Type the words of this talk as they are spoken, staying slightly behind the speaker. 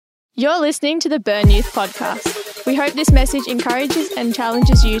You're listening to the Burn Youth Podcast. We hope this message encourages and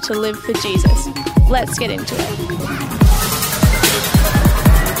challenges you to live for Jesus. Let's get into it.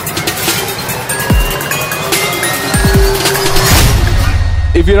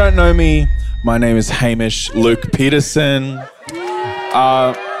 If you don't know me, my name is Hamish Luke Peterson.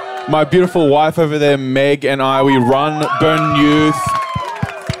 My beautiful wife over there, Meg, and I, we run Burn Youth.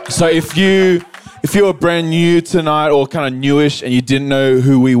 So if you are brand new tonight or kind of newish and you didn't know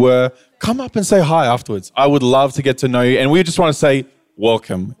who we were, come up and say hi afterwards. I would love to get to know you. And we just want to say,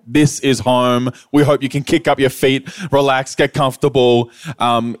 welcome. This is home. We hope you can kick up your feet, relax, get comfortable.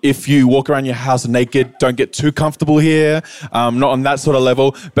 If you walk around your house naked, don't get too comfortable here. Not on that sort of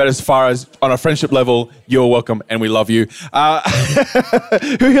level, but as far as on a friendship level, you're welcome and we love you.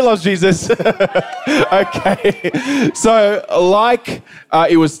 Who here loves Jesus? Okay. So like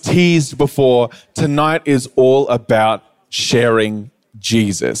it was teased before, tonight is all about sharing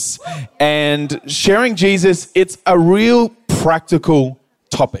Jesus. And sharing Jesus, it's a real practical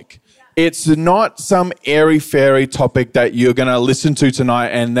topic. It's not some airy-fairy topic that you're going to listen to tonight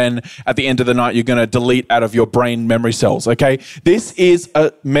and then at the end of the night you're going to delete out of your brain memory cells, okay? This is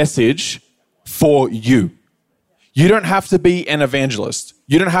a message for you. You don't have to be an evangelist.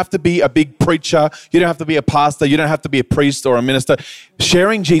 You don't have to be a big preacher. You don't have to be a pastor. You don't have to be a priest or a minister.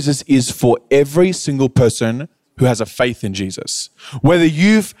 Sharing Jesus is for every single person who has a faith in Jesus. Whether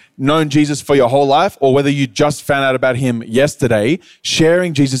you've known Jesus for your whole life or whether you just found out about him yesterday,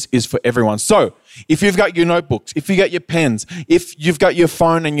 sharing Jesus is for everyone. So if you've got your notebooks, if you got your pens, if you've got your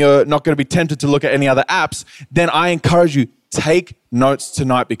phone and you're not going to be tempted to look at any other apps, then I encourage you, take notes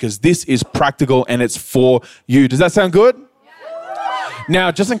tonight because this is practical and it's for you. Does that sound good?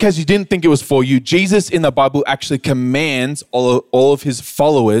 Now, just in case you didn't think it was for you, Jesus in the Bible actually commands all of his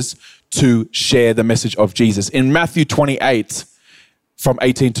followers to share the message of Jesus. In Matthew 28, from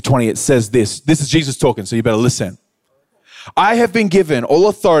 18 to 20, it says this. This is Jesus talking, so you better listen. I have been given all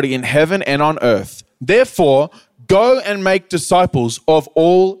authority in heaven and on earth. Therefore, go and make disciples of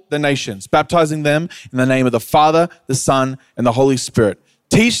all the nations, baptizing them in the name of the Father, the Son, and the Holy Spirit.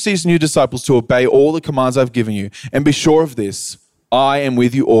 Teach these new disciples to obey all the commands I've given you, and be sure of this, I am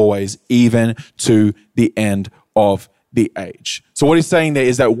with you always, even to the end of the age. So what he's saying there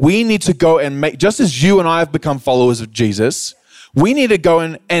is that we need to go and make, just as you and I have become followers of Jesus, we need to go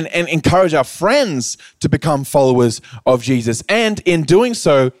and encourage our friends to become followers of Jesus. And in doing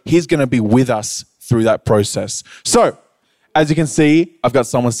so, he's going to be with us through that process. So, as you can see, I've got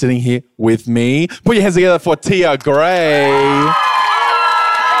someone sitting here with me. Put your hands together for Tia Gray.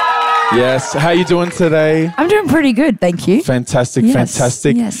 Yes. How are you doing today? I'm doing pretty good, thank you. Fantastic, yes,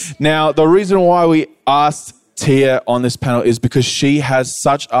 fantastic. Yes. Now, the reason why we asked Tia on this panel is because she has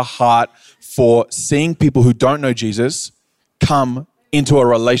such a heart for seeing people who don't know Jesus come into a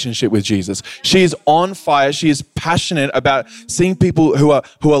relationship with Jesus. She is on fire. She is passionate about seeing people who are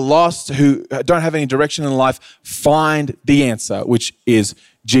lost, who don't have any direction in life, find the answer, which is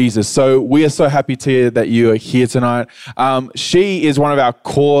Jesus. So we are so happy, Tia, that you are here tonight. She is one of our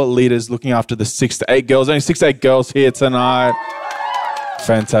core leaders looking after the 6 to 8 girls. Only 6 to 8 girls here tonight.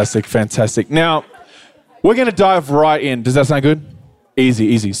 Fantastic, fantastic. Now, we're going to dive right in. Does that sound good? Easy,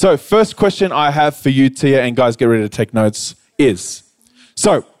 easy. So first question I have for you, Tia, and guys, get ready to take notes, is,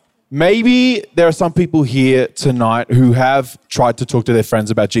 so maybe there are some people here tonight who have tried to talk to their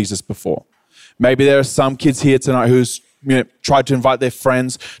friends about Jesus before. Maybe there are some kids here tonight who's tried to invite their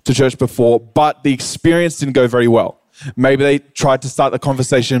friends to church before, but the experience didn't go very well. Maybe they tried to start the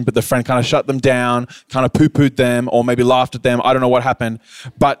conversation, but the friend kind of shut them down, kind of poo-pooed them, or maybe laughed at them. I don't know what happened,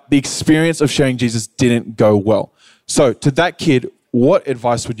 but the experience of sharing Jesus didn't go well. So to that kid, what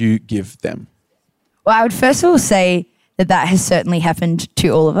advice would you give them? Well, I would first of all say that has certainly happened to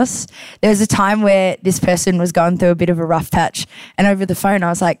all of us. There was a time where this person was going through a bit of a rough patch, and over the phone I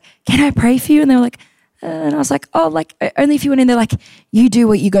was like, can I pray for you? And they were like, and I was like, oh, like only if you went in there, like, you do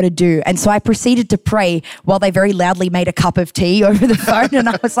what you got to do. And so I proceeded to pray while they very loudly made a cup of tea over the phone. And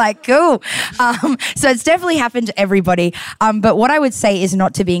I was like, cool. So it's definitely happened to everybody. But what I would say is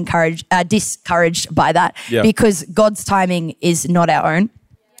not to be discouraged by that, because God's timing is not our own.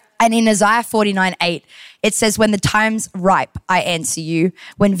 And in Isaiah 49:8, it says, when the time's ripe, I answer you.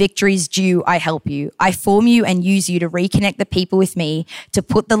 When victory's due, I help you. I form you and use you to reconnect the people with me, to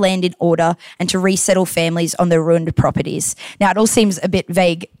put the land in order and to resettle families on their ruined properties. Now, it all seems a bit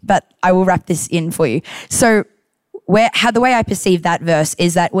vague, but I will wrap this in for you. So the way I perceive that verse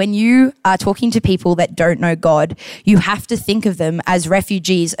is that when you are talking to people that don't know God, you have to think of them as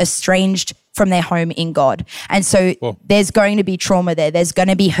refugees estranged from their home in God. And so there's going to be trauma there. There's going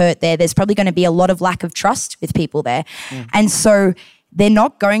to be hurt there. There's probably going to be a lot of lack of trust with people there. And so they're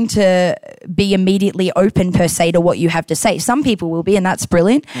not going to be immediately open per se to what you have to say. Some people will be, and that's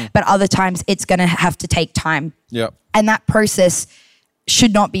brilliant, but other times it's going to have to take time. Yeah. And that process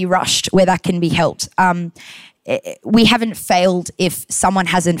should not be rushed where that can be helped. We haven't failed if someone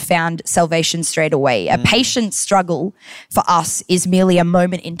hasn't found salvation straight away. A patient struggle for us is merely a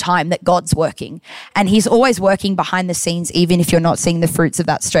moment in time that God's working. And he's always working behind the scenes, even if you're not seeing the fruits of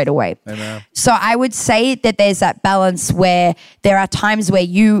that straight away. Amen. So I would say that there's that balance where there are times where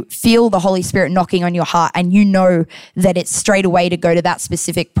you feel the Holy Spirit knocking on your heart and you know that it's straight away to go to that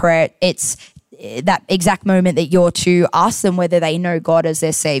specific prayer. It's that exact moment that you're to ask them whether they know God as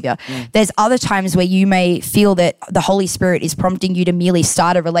their savior. There's other times where you may feel that the Holy Spirit is prompting you to merely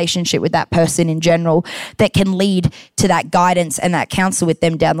start a relationship with that person in general that can lead to that guidance and that counsel with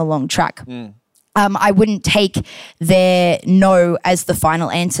them down the long track. I wouldn't take their no as the final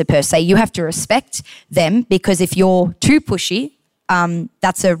answer per se. You have to respect them, because if you're too pushy,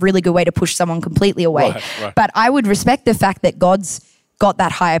 that's a really good way to push someone completely away. Right. But I would respect the fact that God's got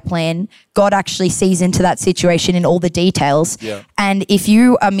that higher plan. God actually sees into that situation in all the details. Yeah. And if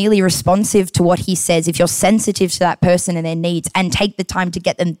you are merely responsive to what he says, if you're sensitive to that person and their needs and take the time to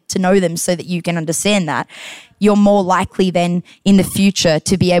get them to know them so that you can understand that, you're more likely then in the future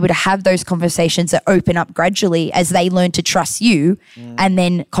to be able to have those conversations that open up gradually as they learn to trust you and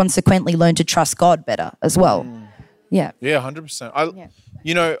then consequently learn to trust God better as well. Yeah. Yeah, 100%.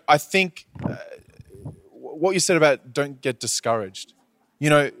 You know, I think what you said about don't get discouraged. You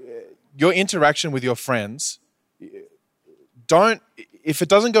know, your interaction with your friends, if it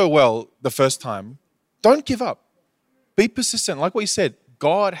doesn't go well the first time, don't give up. Be persistent. Like what you said,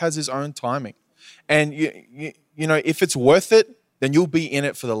 God has his own timing. And, you know, if it's worth it, then you'll be in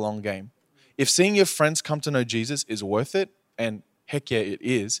it for the long game. If seeing your friends come to know Jesus is worth it, and heck yeah, it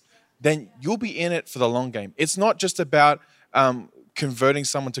is, then you'll be in it for the long game. It's not just about converting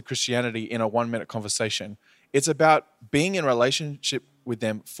someone to Christianity in a 1-minute conversation. It's about being in relationship with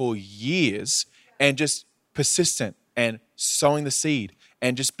them for years and just persistent and sowing the seed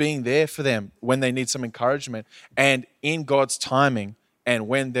and just being there for them when they need some encouragement, and in God's timing and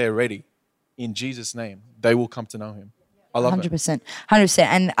when they're ready, in Jesus' name, they will come to know him. I love 100%. 100%.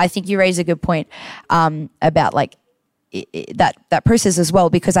 And I think you raise a good point about like that process as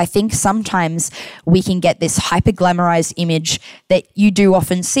well, because I think sometimes we can get this hyper glamorized image that you do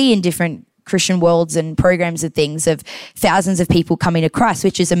often see in different Christian worlds and programs and things of thousands of people coming to Christ,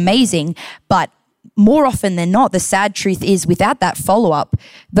 which is amazing. But more often than not, the sad truth is without that follow-up,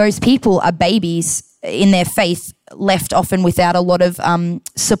 those people are babies in their faith, left often without a lot of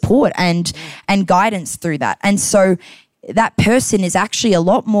support and guidance through that. And so that person is actually a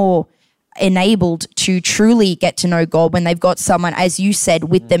lot more enabled to truly get to know God when they've got someone, as you said,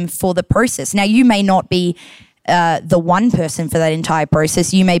 with them for the process. Now, you may not be the one person for that entire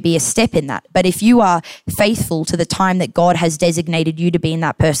process. You may be a step in that. But if you are faithful to the time that God has designated you to be in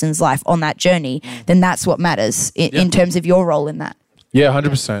that person's life on that journey, then that's what matters in terms of your role in that. Yeah,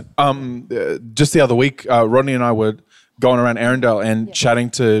 100%. Just the other week, Rodney and I were going around Arendelle and chatting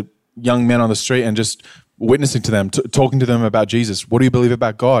to young men on the street and just witnessing to them, talking to them about Jesus. What do you believe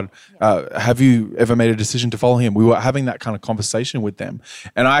about God? Have you ever made a decision to follow him? We were having that kind of conversation with them.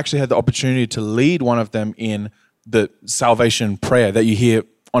 And I actually had the opportunity to lead one of them in the salvation prayer that you hear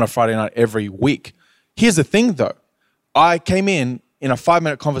on a Friday night every week. Here's the thing though. I came in a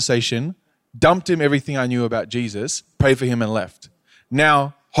 5-minute conversation, dumped him everything I knew about Jesus, prayed for him and left.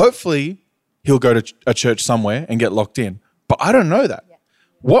 Now, hopefully he'll go to a church somewhere and get locked in. But I don't know that.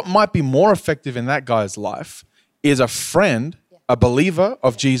 What might be more effective in that guy's life is a friend, a believer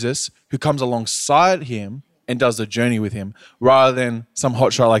of Jesus who comes alongside him and does the journey with him, rather than some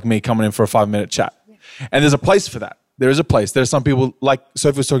hotshot like me coming in for a 5-minute chat. And there's a place for that. There is a place. There's some people, like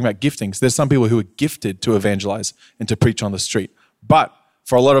Sophie was talking about giftings, there's some people who are gifted to evangelize and to preach on the street. But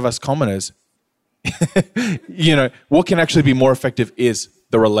for a lot of us commoners, you know, what can actually be more effective is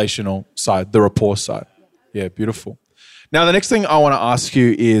the relational side, the rapport side. Yeah, beautiful. Now, the next thing I want to ask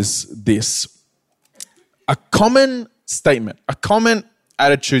you is this. A common statement, a common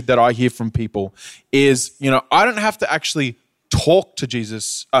attitude that I hear from people is, you know, I don't have to actually talk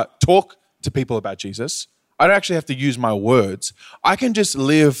to people about Jesus. I don't actually have to use my words. I can just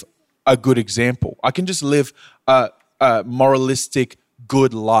live a good example. I can just live a moralistic,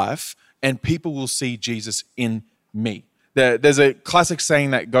 good life, and people will see Jesus in me. There's a classic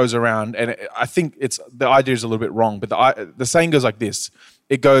saying that goes around, and I think the idea is a little bit wrong, but the saying goes like this.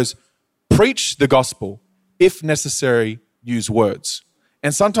 It goes, preach the gospel. If necessary, use words.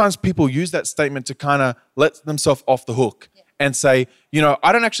 And sometimes people use that statement to kind of let themselves off the hook and say, you know,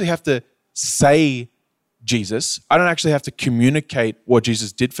 I don't actually have to say Jesus. I don't actually have to communicate what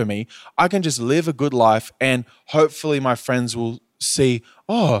Jesus did for me. I can just live a good life, and hopefully my friends will see,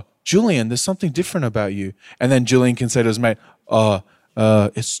 oh, Julian, there's something different about you. And then Julian can say to his mate,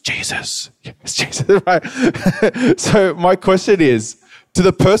 it's Jesus. It's Jesus, right? So my question is, to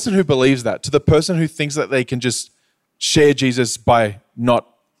the person who believes that, to the person who thinks that they can just share Jesus by not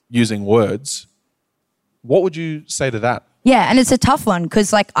using words, what would you say to that? Yeah, and it's a tough one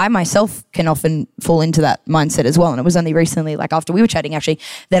because like I myself can often fall into that mindset as well. And it was only recently, like after we were chatting actually,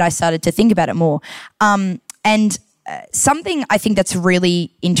 that I started to think about it more. Something I think that's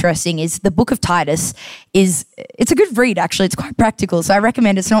really interesting is the book of Titus it's a good read actually. It's quite practical. So I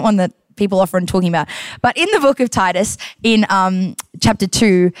recommend it's not one that people often talking about. But in the book of Titus, in chapter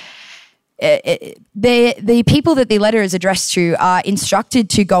 2, the people that the letter is addressed to are instructed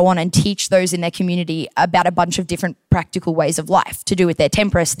to go on and teach those in their community about a bunch of different practical ways of life to do with their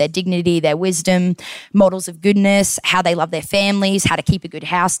temperance, their dignity, their wisdom, models of goodness, how they love their families, how to keep a good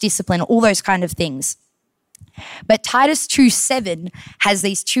house, discipline, all those kind of things. But Titus 2:7 has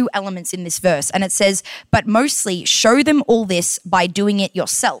these two elements in this verse, and it says, but mostly show them all this by doing it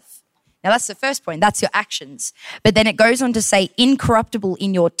yourself. Now that's the first point, that's your actions. But then it goes on to say, incorruptible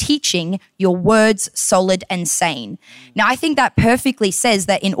in your teaching, your words solid and sane. Now I think that perfectly says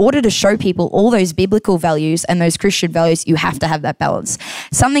that in order to show people all those biblical values and those Christian values, you have to have that balance.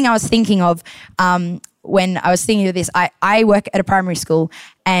 Something I was thinking of when I was thinking of this, I work at a primary school,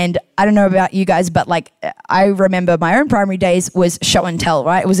 and I don't know about you guys, but like I remember my own primary days was show and tell,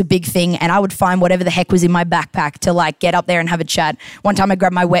 right? It was a big thing, and I would find whatever the heck was in my backpack to like get up there and have a chat. One time I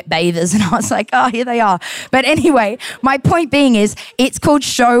grabbed my wet bathers and I was like, oh, here they are. But anyway, my point being is it's called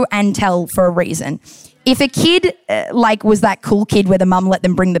show and tell for a reason. If a kid was that cool kid where the mum let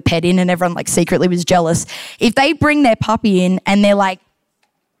them bring the pet in and everyone like secretly was jealous, if they bring their puppy in and they're like,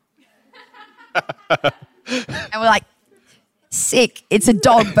 and we're like, sick, it's a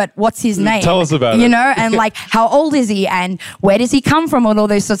dog, but what's his name? Tell us about it. You know, and like, how old is he and where does he come from and all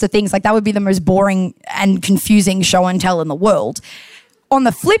those sorts of things. Like that would be the most boring and confusing show and tell in the world. On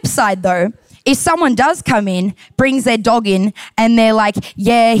the flip side though, if someone does come in, brings their dog in, and they're like,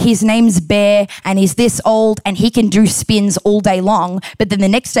 yeah, his name's Bear, and he's this old, and he can do spins all day long, but then the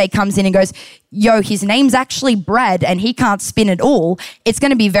next day comes in and goes, yo, his name's actually Brad, and he can't spin at all, it's going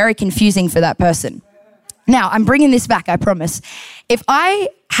to be very confusing for that person. Now, I'm bringing this back, I promise. If I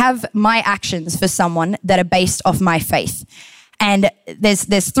have my actions for someone that are based off my faith, and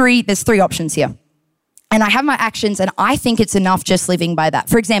there's three options here. And I have my actions and I think it's enough just living by that.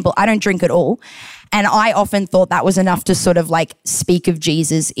 For example, I don't drink at all. And I often thought that was enough to sort of like speak of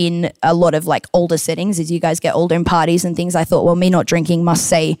Jesus in a lot of like older settings. As you guys get older in parties and things, I thought, well, me not drinking must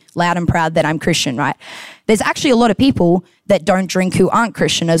say loud and proud that I'm Christian, right? There's actually a lot of people that don't drink who aren't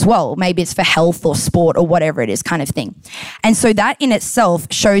Christian as well. Maybe it's for health or sport or whatever it is kind of thing. And so that in itself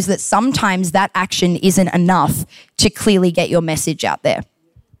shows that sometimes that action isn't enough to clearly get your message out there.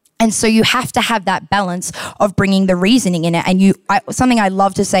 And so you have to have that balance of bringing the reasoning in it. And something I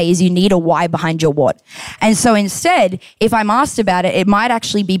love to say is you need a why behind your what. And so instead, if I'm asked about it, it might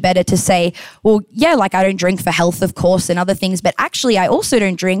actually be better to say, well, yeah, like I don't drink for health, of course, and other things. But actually, I also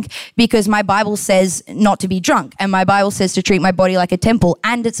don't drink because my Bible says not to be drunk. And my Bible says to treat my body like a temple.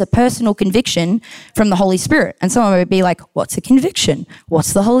 And it's a personal conviction from the Holy Spirit. And someone would be like, what's a conviction?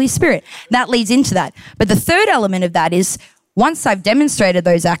 What's the Holy Spirit? That leads into that. But the third element of that is, once I've demonstrated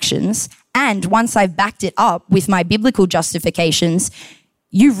those actions and once I've backed it up with my biblical justifications,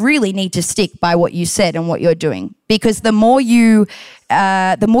 you really need to stick by what you said and what you're doing. Because the more you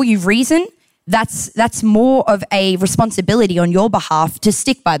reason, that's more of a responsibility on your behalf to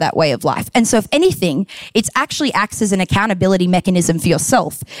stick by that way of life. And so if anything, it actually acts as an accountability mechanism for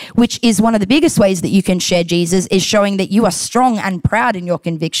yourself, which is one of the biggest ways that you can share Jesus, is showing that you are strong and proud in your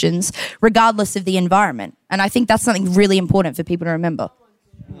convictions, regardless of the environment. And I think that's something really important for people to remember.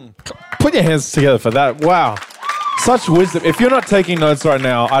 Put your hands together for that. Wow. Such wisdom. If you're not taking notes right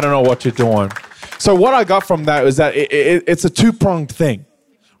now, I don't know what you're doing. So what I got from that is that it's a two-pronged thing.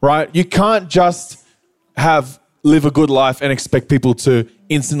 Right? You can't just live a good life and expect people to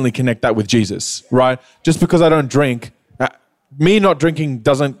instantly connect that with Jesus, right? Just because I don't drink, me not drinking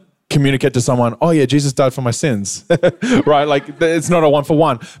doesn't communicate to someone, oh yeah, Jesus died for my sins, right? Like it's not a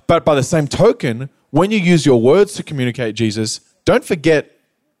one-for-one. But by the same token, when you use your words to communicate Jesus, don't forget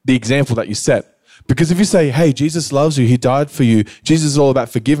the example that you set. Because if you say, hey, Jesus loves you, he died for you, Jesus is all about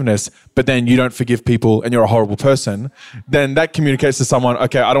forgiveness, but then you don't forgive people and you're a horrible person, then that communicates to someone,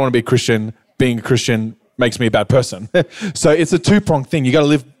 okay, I don't want to be a Christian. Being a Christian makes me a bad person. So it's a two-pronged thing. You got to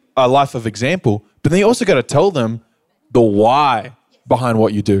live a life of example, but then you also got to tell them the why behind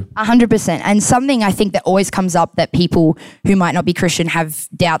what you do. 100%. And something I think that always comes up that people who might not be Christian have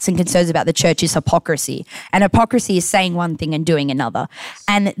doubts and concerns about the church is hypocrisy. And hypocrisy is saying one thing and doing another.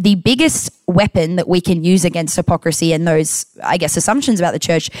 And the biggest weapon that we can use against hypocrisy and those, I guess, assumptions about the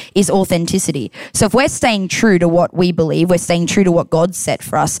church is authenticity. So if we're staying true to what we believe, we're staying true to what God set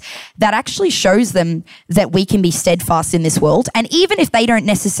for us, that actually shows them that we can be steadfast in this world. And even if they don't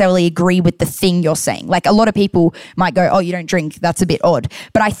necessarily agree with the thing you're saying, like a lot of people might go, oh, you don't drink, that's a bit odd.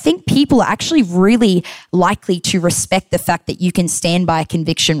 But I think people are actually really likely to respect the fact that you can stand by a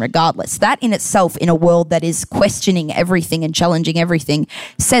conviction regardless. That in itself, in a world that is questioning everything and challenging everything,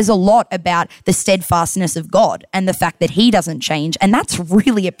 says a lot about the steadfastness of God and the fact that he doesn't change. And that's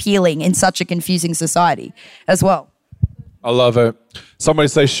really appealing in such a confusing society as well. I love it. Somebody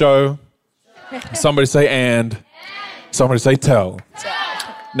say show. Somebody say and. Somebody say tell.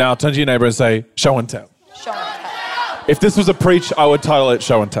 Now turn to your neighbor and say show and tell. Show and tell. If this was a preach, I would title it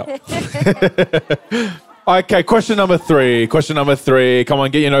show and tell. Okay, question number three. Come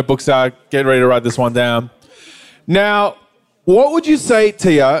on, get your notebooks out. Get ready to write this one down. Now, what would you say,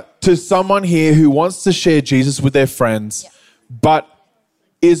 Tia, to someone here who wants to share Jesus with their friends, but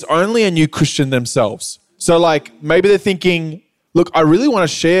is only a new Christian themselves? So like maybe they're thinking, look, I really want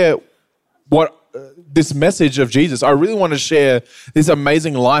to share this message of Jesus. I really want to share this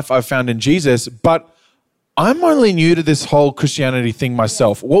amazing life I've found in Jesus, but I'm only new to this whole Christianity thing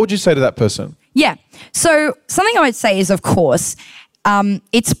myself. What would you say to that person? Yeah. So something I would say is, of course,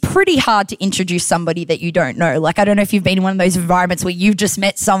 it's pretty hard to introduce somebody that you don't know. Like, I don't know if you've been in one of those environments where you've just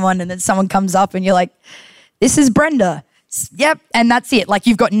met someone and then someone comes up and you're like, this is Brenda. Yep. And that's it. Like,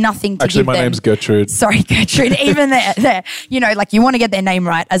 you've got nothing to give them. Actually, my name's Gertrude. Sorry, Gertrude. Even there, you know, like you want to get their name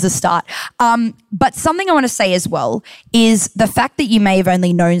right as a start. But something I want to say as well is the fact that you may have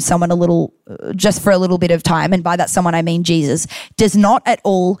only known someone a little, just for a little bit of time, and by that someone I mean Jesus, does not at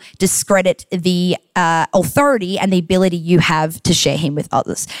all discredit the authority and the ability you have to share him with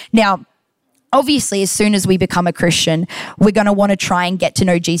others. Now, obviously, as soon as we become a Christian, we're going to want to try and get to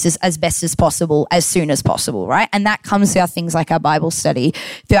know Jesus as best as possible, as soon as possible, right? And that comes through things like our Bible study,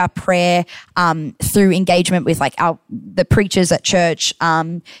 through our prayer, through engagement with like the preachers at church,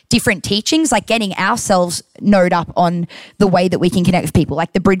 different teachings, like getting ourselves knowed up on the way that we can connect with people,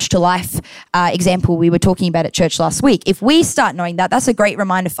 like the Bridge to Life example we were talking about at church last week. If we start knowing that, that's a great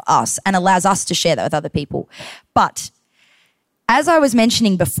reminder for us and allows us to share that with other people. But as I was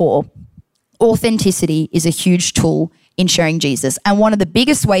mentioning before, authenticity is a huge tool in sharing Jesus. And one of the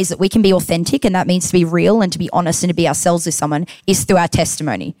biggest ways that we can be authentic, and that means to be real and to be honest and to be ourselves with someone, is through our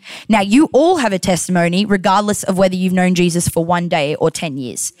testimony. Now, you all have a testimony regardless of whether you've known Jesus for 1 day or 10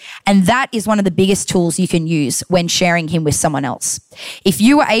 years. And that is one of the biggest tools you can use when sharing him with someone else. If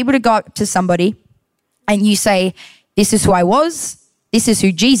you were able to go up to somebody and you say, this is who I was, this is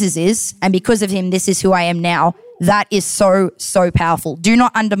who Jesus is, and because of him, this is who I am now, that is so, so powerful. Do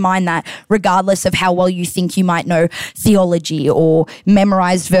not undermine that, regardless of how well you think you might know theology or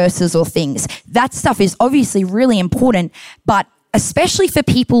memorized verses or things. That stuff is obviously really important, but especially for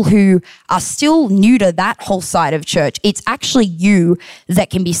people who are still new to that whole side of church, it's actually you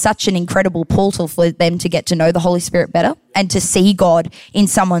that can be such an incredible portal for them to get to know the Holy Spirit better and to see God in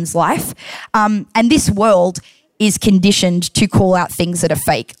someone's life. And this world is conditioned to call out things that are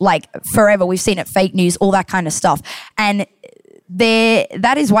fake. Like forever, we've seen it, fake news, all that kind of stuff. And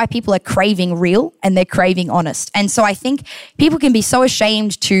that is why people are craving real and they're craving honest. And so I think people can be so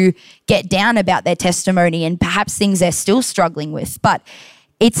ashamed to get down about their testimony and perhaps things they're still struggling with. But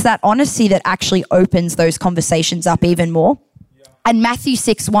it's that honesty that actually opens those conversations up even more. And Matthew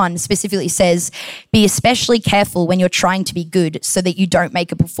 6:1 specifically says, be especially careful when you're trying to be good so that you don't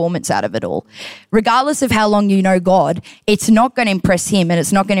make a performance out of it all. Regardless of how long you know God, it's not going to impress him and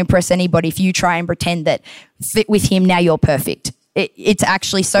it's not going to impress anybody if you try and pretend that with him now you're perfect. It's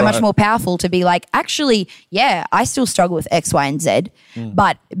actually so much more powerful to be like, actually, yeah, I still struggle with X, Y, and Z,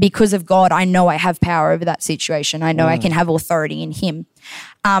 but because of God, I know I have power over that situation. I know I can have authority in him.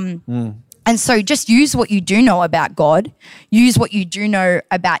 And so just use what you do know about God, use what you do know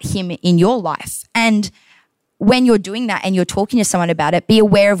about him in your life. And when you're doing that and you're talking to someone about it, be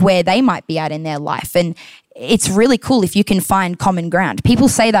aware of where they might be at in their life. And it's really cool if you can find common ground. People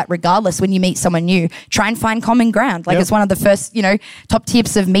say that regardless when you meet someone new, try and find common ground. Like it's one of the first, top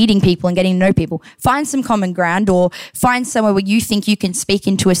tips of meeting people and getting to know people. Find some common ground or find somewhere where you think you can speak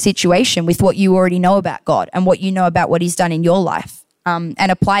into a situation with what you already know about God and what you know about what he's done in your life. And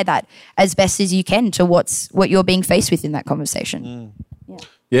apply that as best as you can to what you're being faced with in that conversation.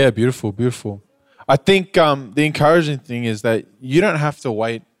 Yeah, beautiful, beautiful. I think the encouraging thing is that you don't have to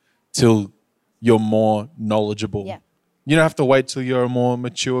wait till you're more knowledgeable You don't have to wait till you're a more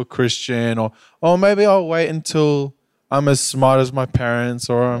mature Christian, or maybe I'll wait until I'm as smart as my parents,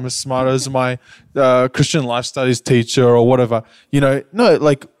 or I'm as smart as my Christian life studies teacher, or whatever. No,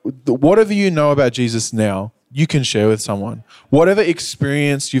 like whatever you know about Jesus now, you can share with someone. Whatever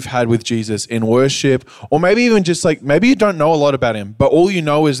experience you've had with Jesus in worship, or maybe even just like, maybe you don't know a lot about him, but all you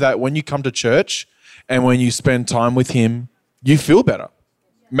know is that when you come to church and when you spend time with him, you feel better.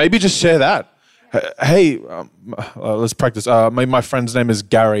 Maybe just share that. Hey, let's practice. Maybe my friend's name is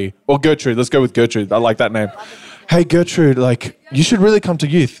Gary or Gertrude. Let's go with Gertrude. I like that name. Hey, Gertrude, like, you should really come to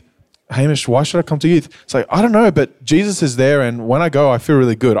youth. Hamish, why should I come to youth? It's like, I don't know, but Jesus is there, and when I go, I feel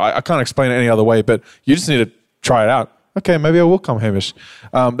really good. I can't explain it any other way, but you just need to try it out. Okay, maybe I will come, Hamish.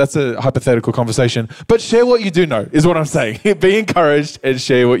 That's a hypothetical conversation. But share what you do know, is what I'm saying. Be encouraged and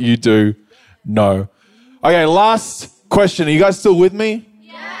share what you do know. Okay, last question. Are you guys still with me?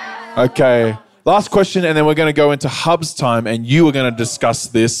 Yeah. Okay. Last question, and then we're going to go into Hubs time, and you are going to discuss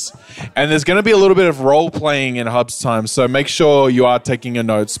this. And there's going to be a little bit of role-playing in Hubs time, so make sure you are taking your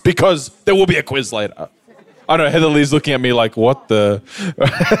notes, because there will be a quiz later. I know Heather Lee's looking at me like, what the?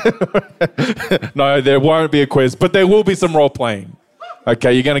 No, there won't be a quiz, but there will be some role-playing.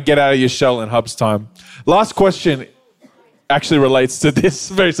 Okay, you're going to get out of your shell in Hubs time. Last question actually relates to this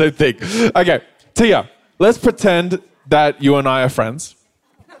very same thing. Okay, Tia, let's pretend that you and I are friends.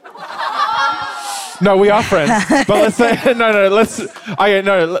 No, we are friends. But let's say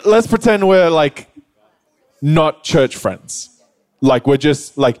let's pretend we're like not church friends. Like we're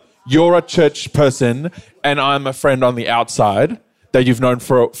just like, you're a church person and I'm a friend on the outside that you've known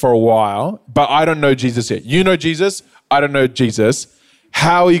for a while, but I don't know Jesus yet. You know Jesus, I don't know Jesus.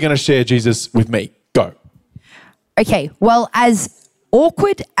 How are you going to share Jesus with me? Go. Okay, well, as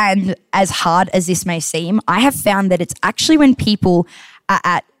awkward and as hard as this may seem, I have found that it's actually when people are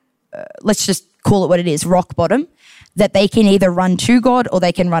at, let's just call it what it is, rock bottom, that they can either run to God or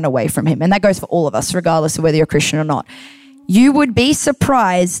they can run away from him. And that goes for all of us, regardless of whether you're Christian or not. You would be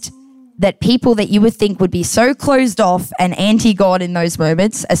surprised that people that you would think would be so closed off and anti-God in those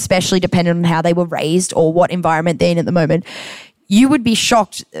moments, especially depending on how they were raised or what environment they're in at the moment, you would be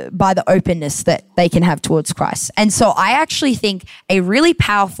shocked by the openness that they can have towards Christ. And so I actually think a really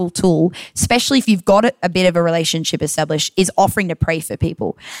powerful tool, especially if you've got a bit of a relationship established, is offering to pray for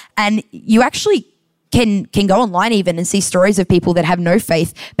people. And you actually can go online even and see stories of people that have no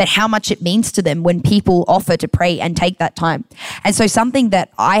faith, but how much it means to them when people offer to pray and take that time. And so something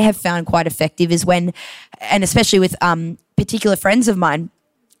that I have found quite effective is when, and especially with particular friends of mine,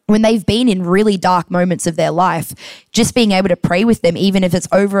 when they've been in really dark moments of their life, just being able to pray with them, even if it's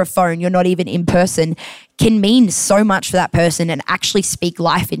over a phone, you're not even in person, can mean so much for that person and actually speak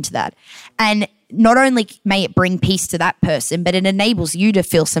life into that. And not only may it bring peace to that person, but it enables you to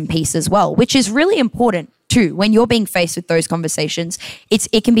feel some peace as well, which is really important too. When you're being faced with those conversations,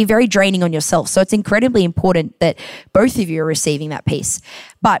 it can be very draining on yourself. So it's incredibly important that both of you are receiving that peace.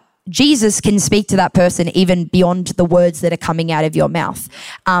 But Jesus can speak to that person even beyond the words that are coming out of your mouth.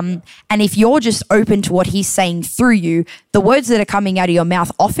 And if you're just open to what he's saying through you, the words that are coming out of your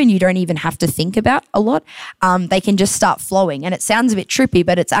mouth, often you don't even have to think about a lot. They can just start flowing. And it sounds a bit trippy,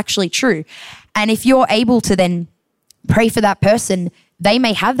 but it's actually true. And if you're able to then pray for that person, they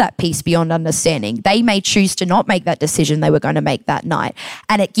may have that peace beyond understanding. They may choose to not make that decision they were going to make that night.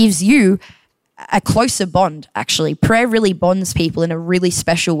 And it gives you a closer bond, actually. Prayer really bonds people in a really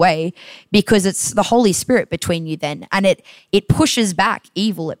special way because it's the Holy Spirit between you then. And it pushes back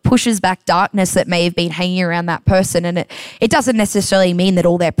evil. It pushes back darkness that may have been hanging around that person. And it doesn't necessarily mean that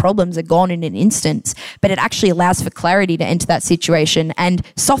all their problems are gone in an instant, but it actually allows for clarity to enter that situation and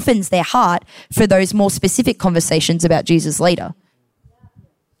softens their heart for those more specific conversations about Jesus later.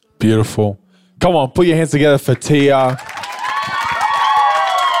 Beautiful. Come on, put your hands together for Tia.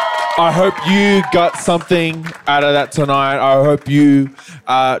 I hope you got something out of that tonight. I hope you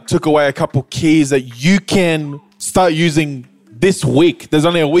took away a couple keys that you can start using this week. There's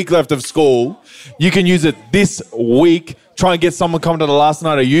only a week left of school. You can use it this week. Try and get someone come to the last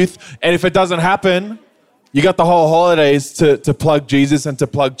night of youth. And if it doesn't happen, you got the whole holidays to plug Jesus and to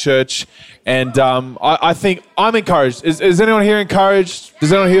plug church. And I think I'm encouraged. Is anyone here encouraged?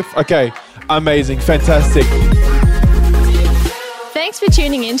 Is anyone here? Okay, amazing, fantastic. Thanks for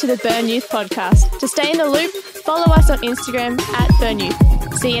tuning in to the Burn Youth podcast. To stay in the loop, follow us on Instagram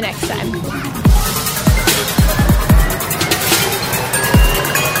 @BurnYouth. See you next time.